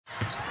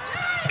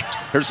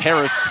Here's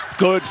Harris,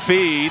 good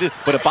feed,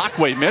 but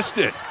Ibakwe missed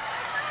it.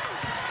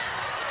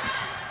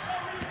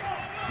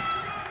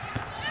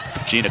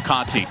 Gina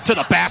Conti to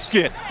the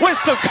basket with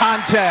some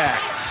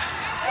contact.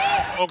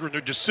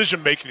 Their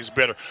decision making is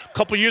better. A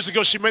couple years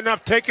ago, she may not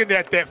have taken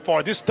that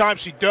far. This time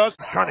she does.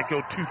 She's trying to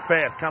go too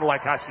fast, kind of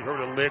like how she hurt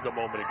her leg a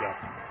moment ago.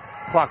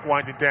 Clock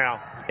winding down.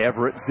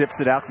 Everett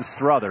zips it out to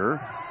Strother.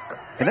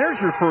 And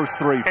there's your first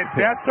three. And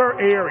that's her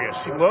area.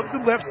 She loves the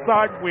left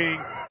side wing.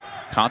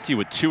 Conti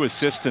with 2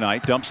 assists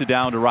tonight, dumps it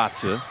down to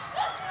Ratza.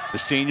 The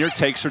senior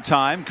takes her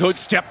time, good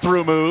step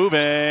through move,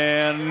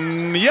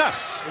 and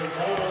yes!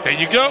 There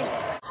you go.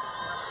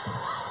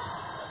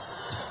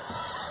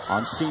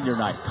 On senior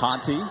night,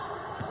 Conti.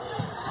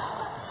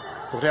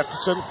 Don't have to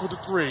settle for the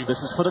 3.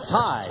 This is for the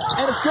tie,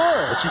 and it's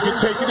good. But you can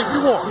take it if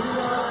you want.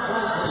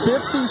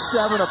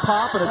 57 a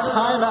pop and a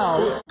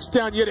timeout. It's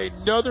down yet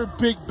another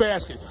big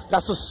basket.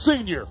 That's a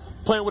senior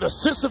playing with a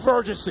sense of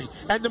urgency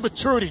and the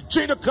maturity.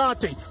 Gina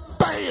Conti,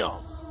 bam!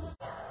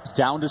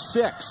 Down to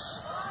 6.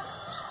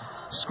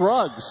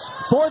 Scruggs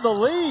for the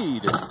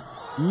lead.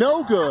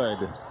 No good.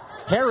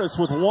 Harris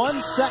with 1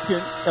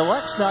 second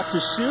elects not to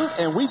shoot,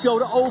 and we go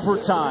to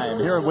overtime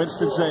here in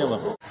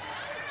Winston-Salem.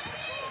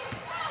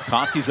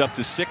 Conti's up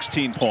to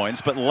 16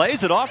 points, but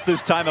lays it off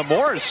this time.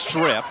 Amore is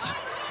stripped.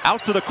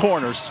 Out to the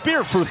corner.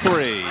 Spear for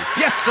 3.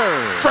 Yes,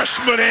 sir.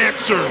 Freshman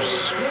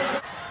answers.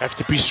 Have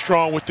to be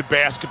strong with the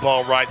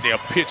basketball right now.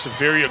 Pitt's a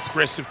very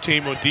aggressive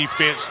team on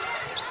defense.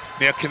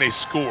 Now can they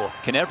score?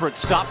 Can Everett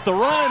stop the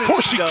run? Of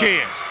course she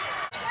can.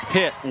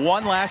 Pitt,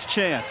 one last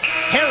chance.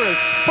 Harris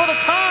for the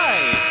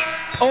tie.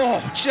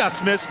 Oh,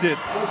 just missed it.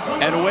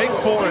 And Wake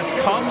Forest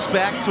comes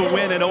back to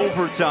win in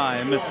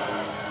overtime,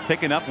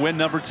 picking up win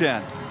number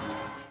 10.